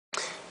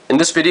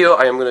this video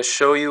I am going to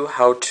show you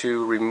how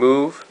to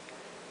remove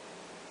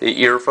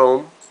the ear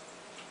foam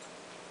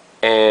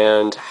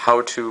and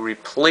how to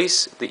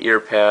replace the ear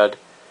pad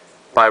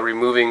by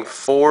removing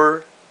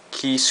 4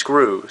 key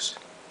screws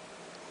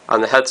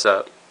on the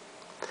headset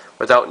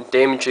without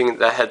damaging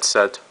the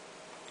headset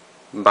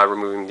by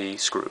removing the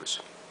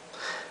screws.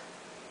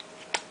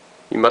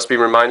 You must be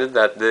reminded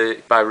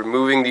that by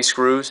removing these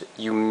screws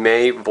you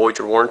may void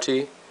your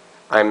warranty.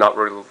 I am not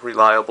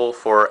reliable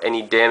for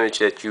any damage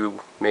that you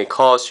may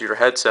cause to your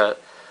headset,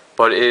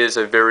 but it is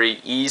a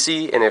very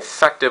easy and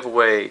effective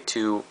way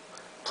to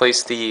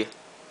place the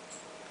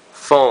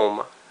foam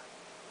of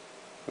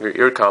your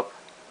ear cup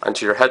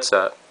onto your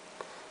headset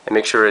and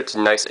make sure it's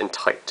nice and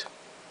tight.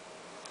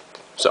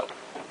 So,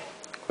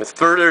 with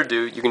further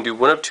ado, you can do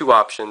one of two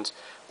options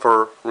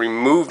for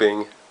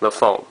removing the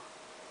foam.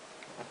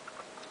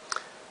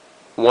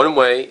 One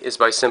way is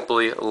by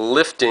simply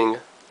lifting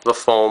the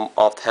foam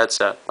off the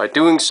headset. By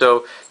doing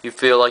so, you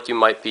feel like you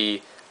might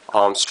be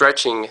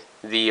stretching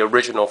the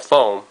original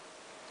foam,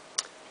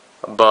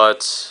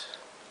 but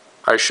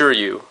I assure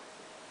you,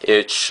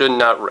 it should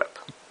not rip.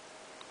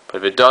 But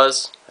if it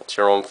does, that's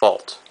your own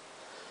fault.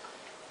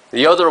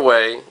 The other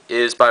way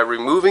is by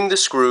removing the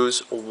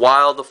screws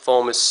while the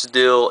foam is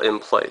still in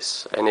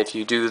place. And if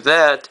you do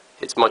that,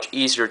 it's much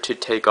easier to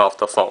take off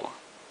the foam.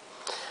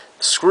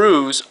 The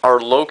screws are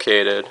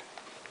located,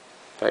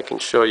 if I can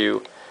show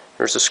you,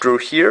 there's a screw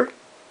here.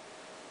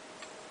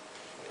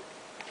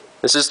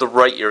 This is the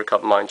right ear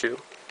cup, mind you.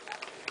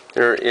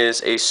 There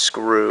is a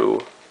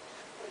screw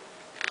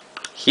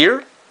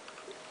here,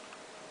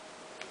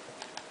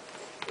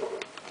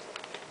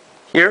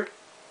 here,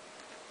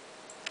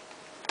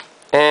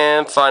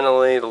 and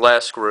finally the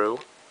last screw,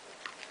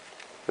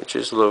 which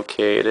is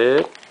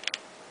located,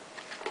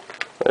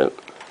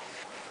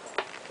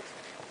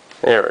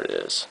 there it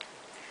is.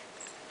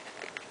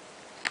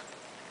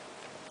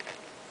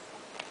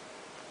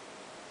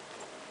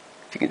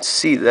 If you can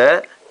see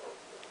that,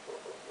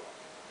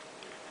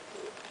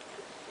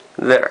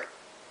 there.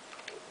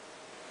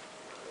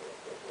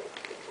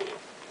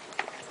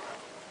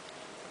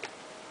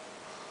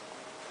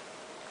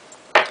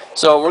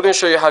 So we're going to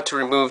show you how to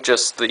remove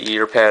just the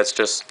ear pads,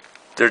 just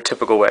their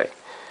typical way.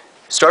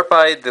 Start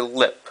by the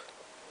lip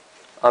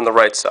on the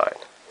right side.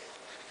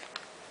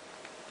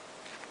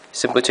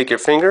 Simply take your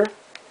finger,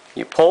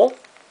 you pull,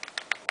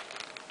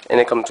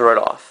 and it comes right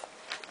off.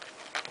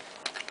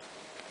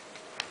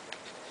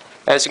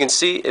 As you can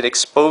see, it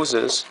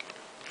exposes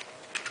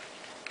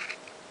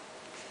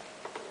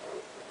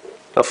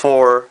the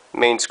 4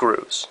 main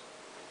screws.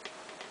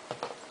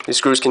 These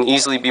screws can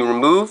easily be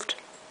removed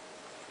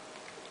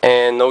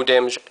and no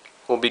damage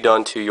will be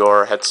done to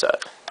your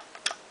headset.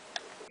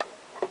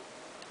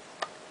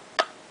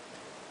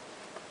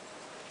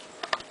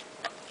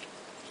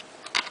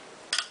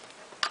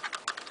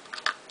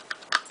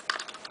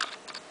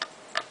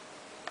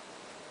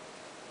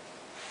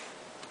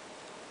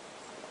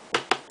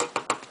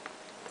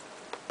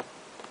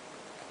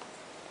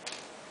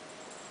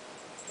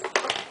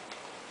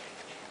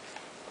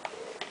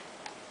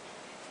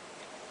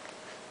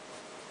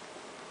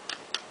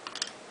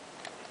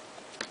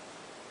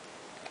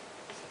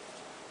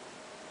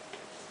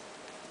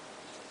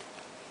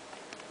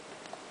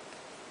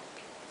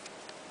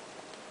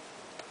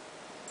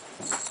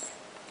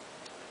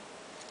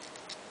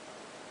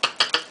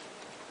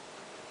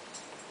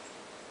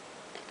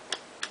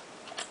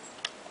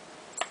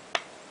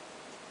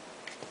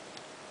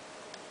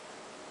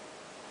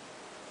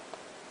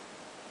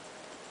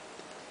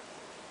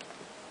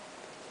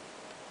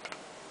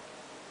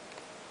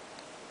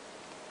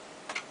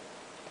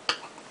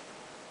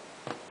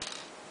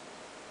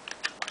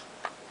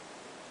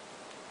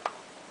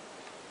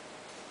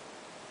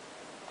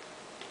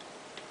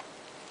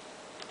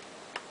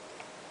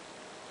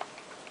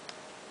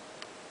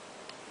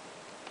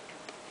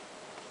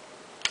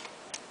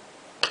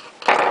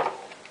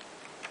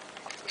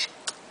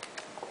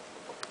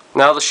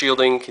 Now the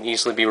shielding can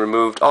easily be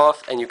removed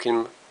off and you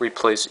can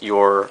replace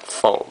your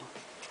foam.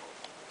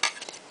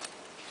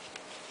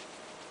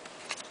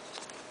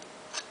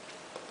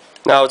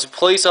 Now to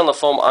place on the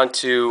foam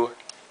onto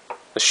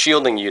the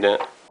shielding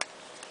unit,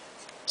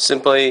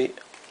 simply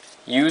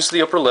use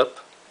the upper lip,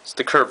 it's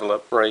the curved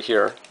lip right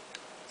here,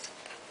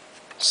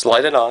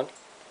 slide it on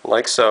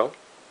like so,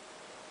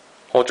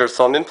 hold your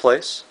thumb in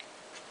place.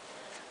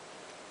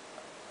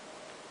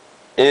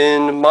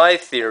 In my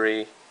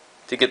theory,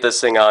 to get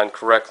this thing on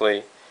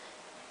correctly,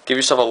 give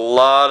yourself a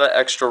lot of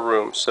extra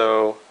room.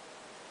 So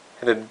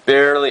have it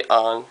barely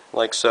on,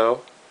 like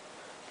so.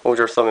 Hold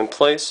your thumb in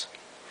place,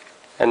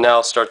 and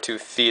now start to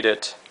feed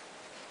it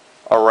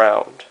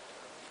around.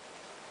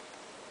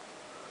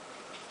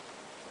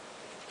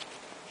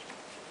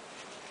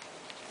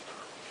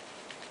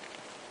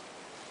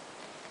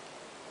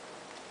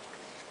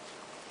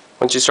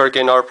 Once you start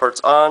getting our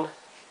parts on,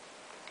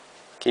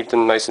 keep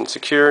them nice and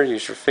secure.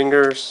 Use your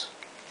fingers,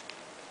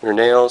 your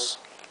nails.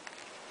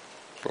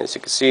 As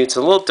you can see, it's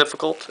a little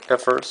difficult at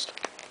first.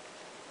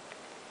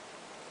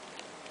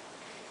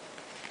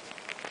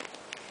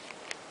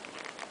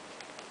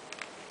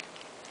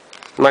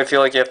 You might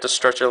feel like you have to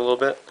stretch it a little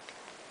bit.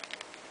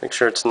 Make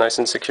sure it's nice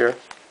and secure.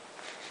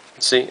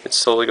 See, it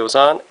slowly goes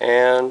on,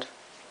 and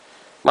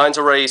mine's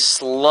already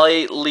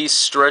slightly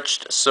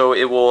stretched, so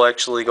it will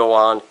actually go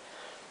on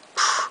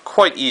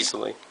quite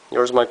easily.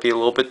 Yours might be a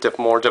little bit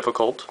more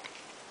difficult.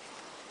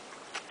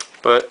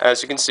 But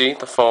as you can see,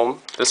 the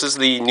foam, this is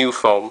the new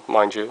foam,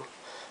 mind you.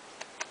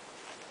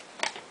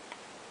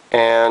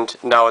 And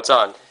now it's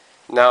on.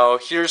 Now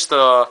here's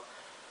the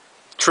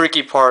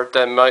tricky part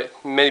that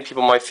many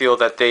people might feel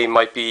that they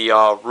might be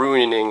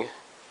ruining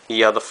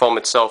the foam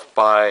itself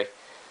by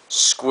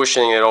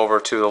squishing it over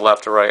to the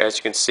left or right. As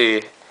you can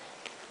see,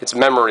 it's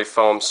memory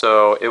foam,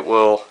 so it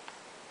will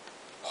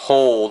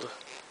hold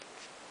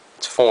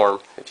its form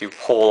if you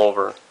pull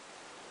over.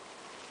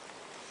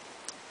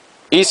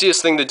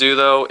 Easiest thing to do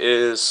though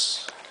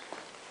is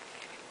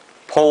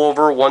pull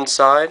over one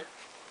side.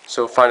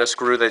 So find a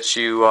screw that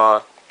you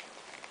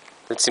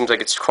that seems like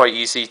it's quite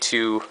easy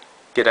to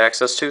get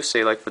access to.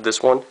 Say like for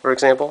this one, for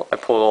example, I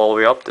pull it all the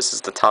way up. This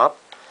is the top.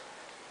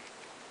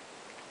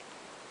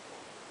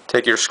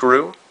 Take your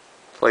screw,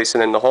 place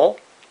it in the hole,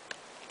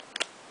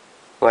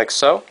 like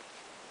so,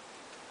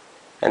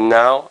 and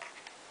now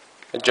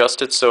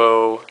adjust it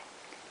so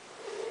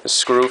the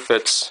screw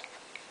fits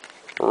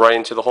right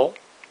into the hole.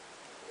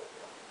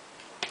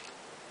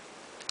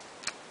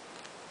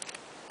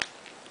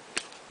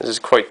 This is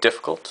quite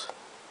difficult,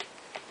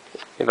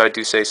 if I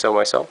do say so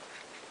myself.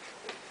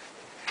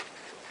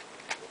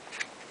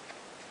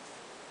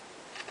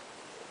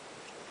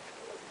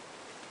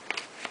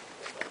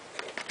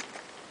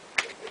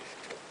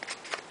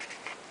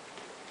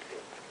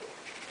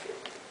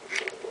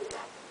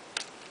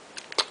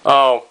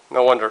 Oh,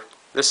 no wonder.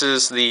 This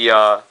is the,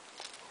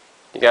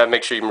 you gotta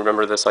make sure you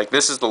remember this, like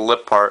this is the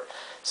lip part.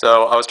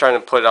 So I was trying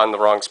to put it on the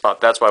wrong spot.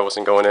 That's why I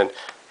wasn't going in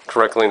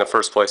correctly in the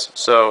first place.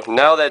 So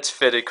now that's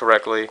fitted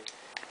correctly,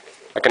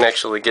 I can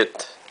actually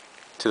get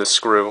to the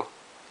screw.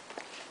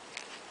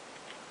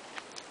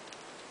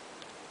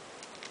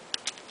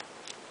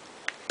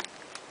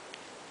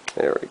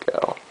 There we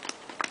go.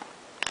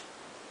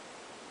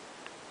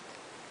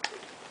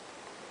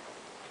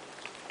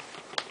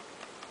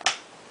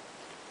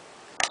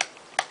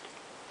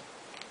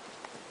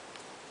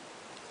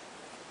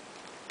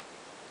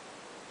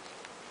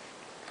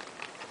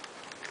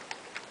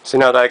 So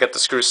now that I got the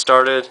screw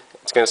started,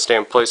 it's going to stay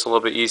in place a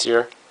little bit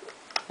easier,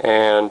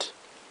 and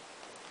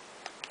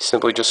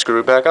simply just screw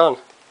it back on.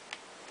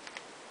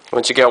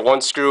 Once you get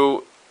one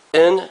screw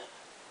in,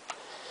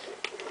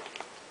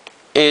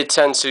 it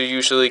tends to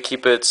usually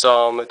keep its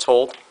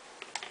hold.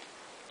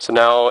 So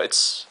now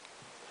it's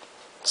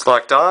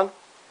locked on,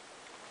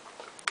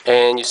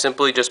 and you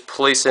simply just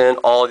place in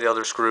all the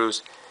other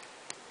screws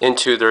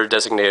into their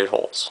designated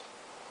holes.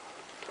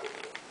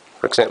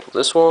 For example,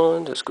 this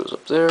one just goes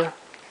up there.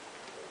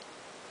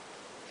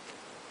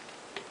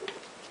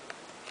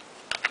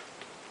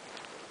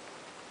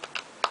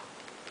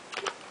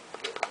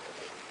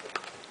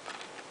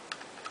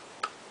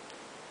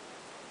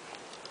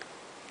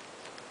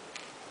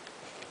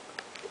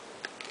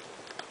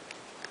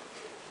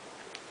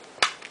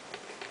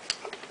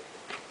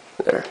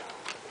 There.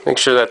 Make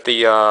sure that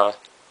the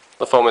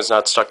foam is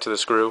not stuck to the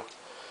screw.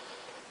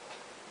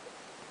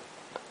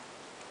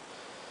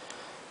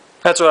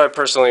 That's what I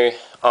personally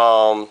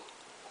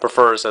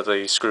prefer, is that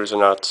the screws are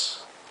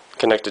not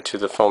connected to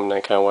the foam in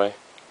that kind of way.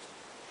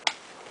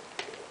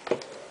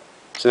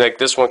 So like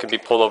this one can be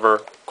pulled over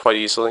quite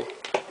easily.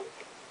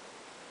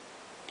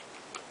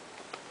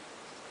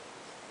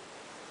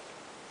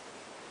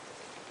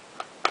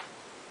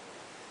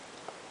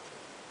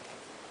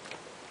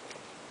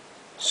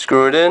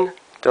 Screw it in,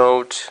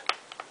 don't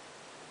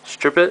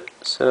strip it,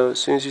 so as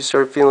soon as you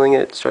start feeling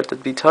it start to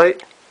be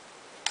tight,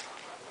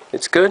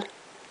 it's good.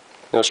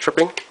 No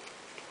stripping,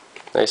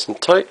 nice and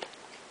tight.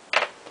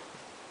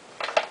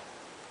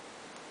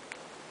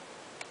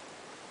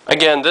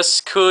 Again,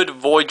 this could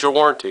void your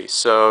warranty,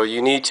 so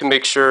you need to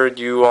make sure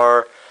you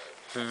are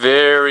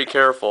very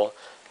careful.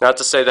 Not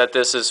to say that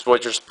this is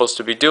what you're supposed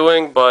to be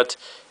doing, but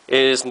it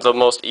is the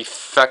most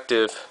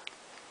effective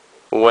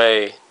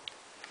way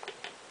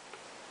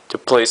to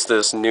place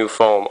this new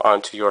foam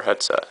onto your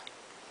headset.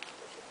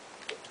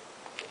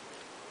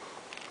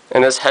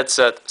 And this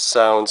headset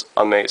sounds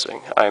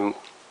amazing, I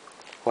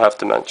will have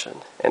to mention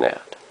and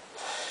add.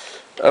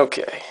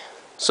 Okay,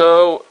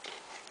 so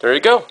there you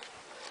go.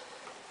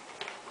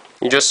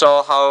 You just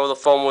saw how the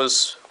foam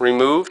was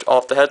removed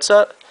off the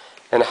headset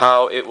and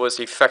how it was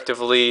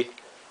effectively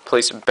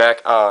placed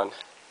back on.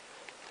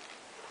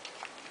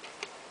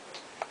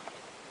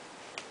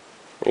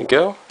 There you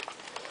go.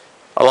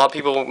 A lot of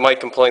people might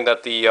complain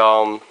that the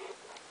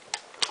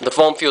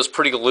foam feels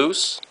pretty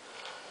loose,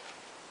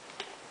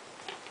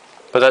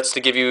 but that's to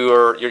give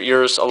your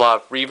ears a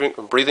lot of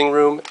breathing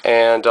room,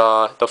 and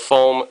the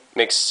foam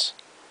makes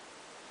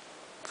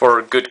for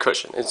a good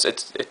cushion.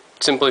 It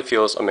simply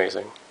feels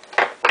amazing.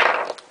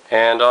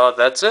 And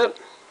that's it.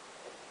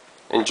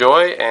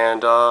 Enjoy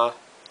and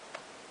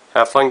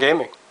have fun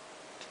gaming.